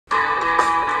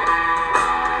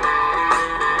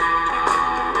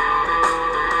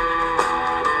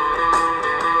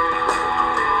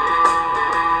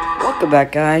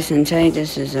back, guys, and today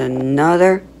this is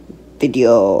another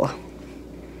video.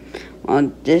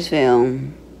 On this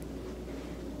film,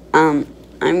 I'm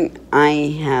trying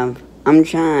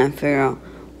to figure out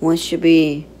what should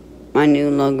be my new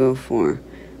logo for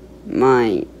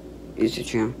my YouTube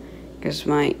channel, because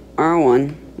my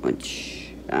R1,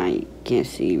 which I can't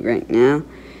see right now,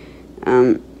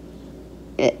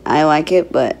 I like it,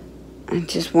 but I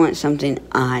just want something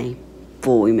I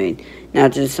fully made.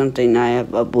 Not just something I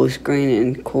have a blue screen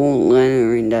and cool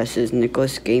lettering that says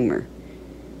Nicholas Gamer.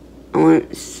 I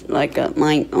want like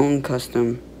my own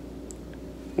custom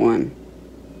one.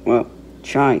 Well,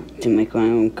 try to make my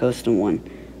own custom one.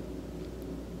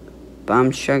 But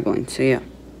I'm struggling, so yeah.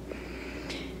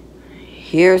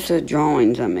 Here's the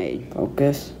drawings I made.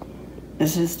 Focus.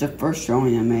 This is the first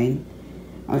drawing I made.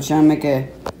 I was trying to make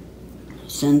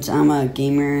since I'm a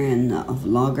gamer and a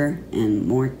vlogger and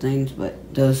more things,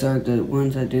 but those are the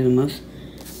ones I do the most.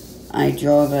 I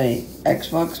draw the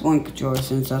Xbox One controller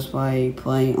since that's why I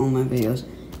play all my videos.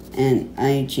 And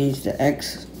I changed the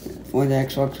X for the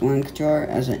Xbox One controller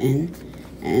as an N.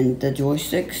 And the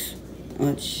joysticks,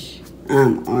 which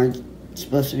are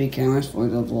supposed to be cameras for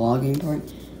the vlogging part,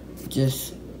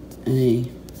 just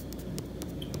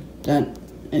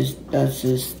that's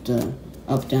just the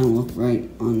up, down, left, right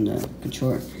on the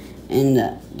controller, and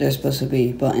there's supposed to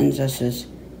be buttons that says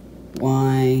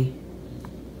Y,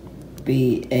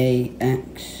 B, A,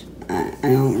 X. I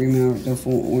don't remember the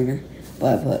full order,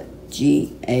 but I put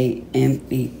G, A, M,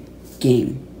 B,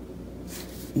 game.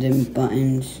 And then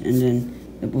buttons, and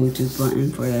then the Bluetooth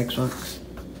button for the Xbox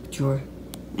controller.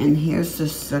 And here's the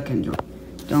second drawer.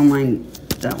 Don't mind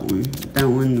that one. That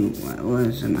one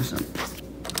was a mess up.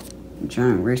 I'm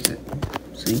trying to erase it.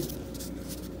 See?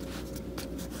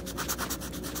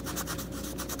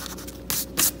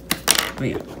 But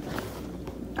yeah,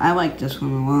 I like this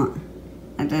one a lot.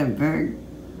 I did a very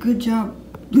good job.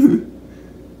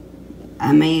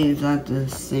 I made it at the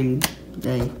same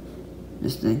day,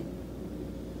 this day.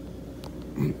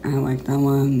 And I like that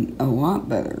one a lot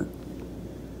better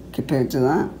compared to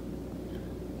that.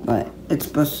 But it's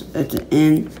an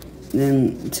N,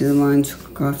 then two lines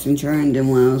crossing each other, and then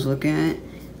when I was looking at it,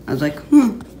 I was like,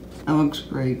 that looks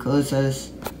pretty close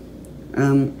as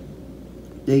the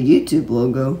YouTube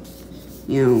logo.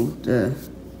 You know, the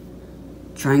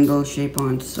triangle shape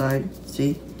on the side,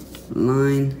 see?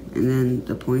 Line, and then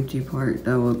the pointy part,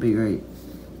 that would be right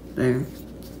there.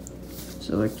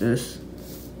 So like this.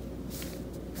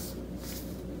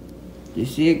 Do you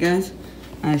see it, guys?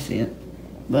 I see it.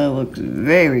 But it looks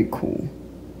very cool.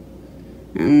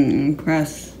 I'm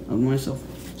impressed of myself.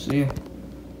 So yeah.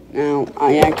 Now,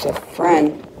 I asked a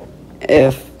friend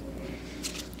if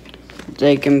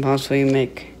they can possibly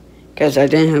make, because I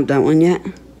didn't have that one yet.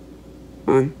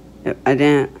 I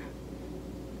didn't.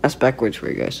 That's backwards for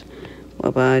you guys. What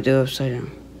about I do upside down?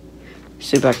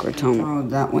 See backwards, home. Oh,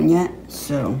 that one yet?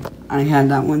 So I had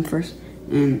that one first,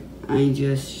 and I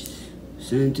just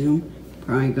sent it to them.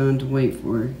 Probably going to wait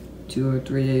for 2 or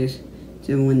 3 days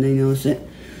till when they notice it.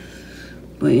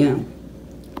 But yeah,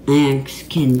 I asked,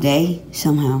 can they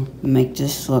somehow make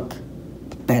this look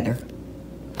better?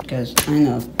 Because I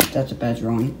know that's a bad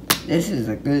drawing. This is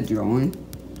a good drawing.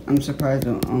 I'm surprised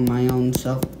on my own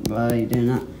self, but I did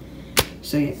not.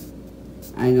 So yeah,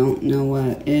 I don't know what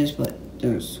it is, but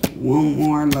there's one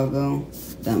more logo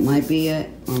that might be it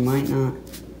or might not.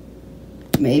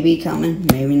 Maybe coming,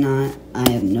 maybe not. I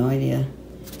have no idea.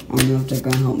 I don't know if they're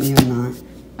gonna help me or not.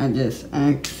 I just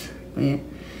asked. But yeah,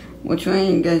 which one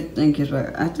you guys think is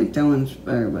better? I think that one's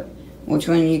better, but which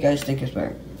one you guys think is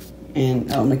better?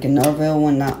 And I'll make another video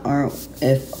when that, or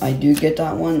if I do get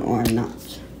that one or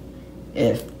not.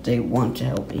 If they want to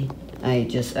help me. I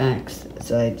just asked,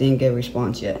 so I didn't get a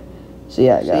response yet. So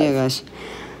yeah, guys.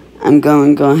 I'm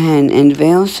going to go ahead and end the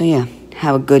video. So yeah,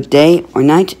 have a good day or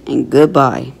night, and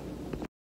goodbye.